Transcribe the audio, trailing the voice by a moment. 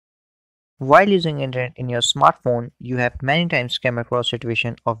While using internet in your smartphone, you have many times come across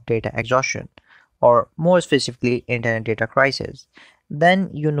situation of data exhaustion, or more specifically, internet data crisis. Then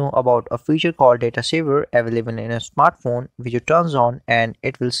you know about a feature called Data Saver available in a smartphone, which you turns on and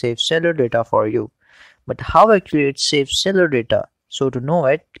it will save cellular data for you. But how actually it saves cellular data? So to know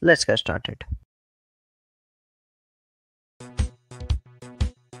it, let's get started.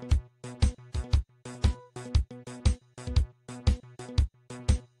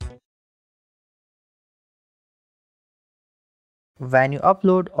 When you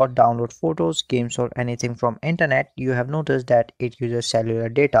upload or download photos, games or anything from internet, you have noticed that it uses cellular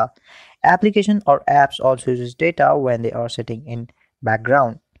data. Application or apps also uses data when they are sitting in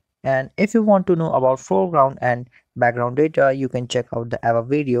background. And if you want to know about foreground and background data, you can check out the above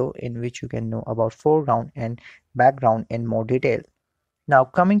video in which you can know about foreground and background in more detail. Now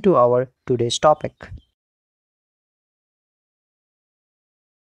coming to our today's topic.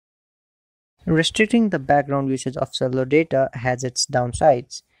 Restricting the background usage of cellular data has its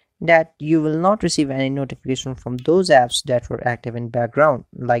downsides, that you will not receive any notification from those apps that were active in background,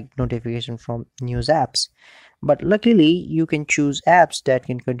 like notification from news apps. But luckily, you can choose apps that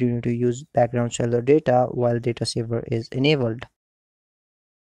can continue to use background cellular data while data saver is enabled.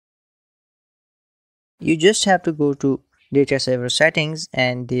 You just have to go to data saver settings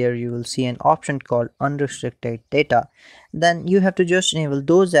and there you will see an option called unrestricted data. Then you have to just enable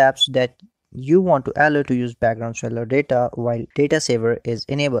those apps that you want to allow to use background cellular data while data saver is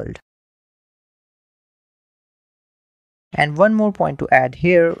enabled. And one more point to add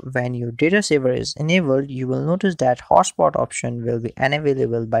here, when your data saver is enabled, you will notice that hotspot option will be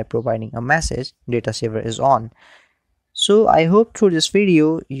unavailable by providing a message data saver is on. So I hope through this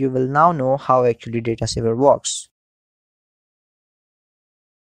video you will now know how actually data saver works.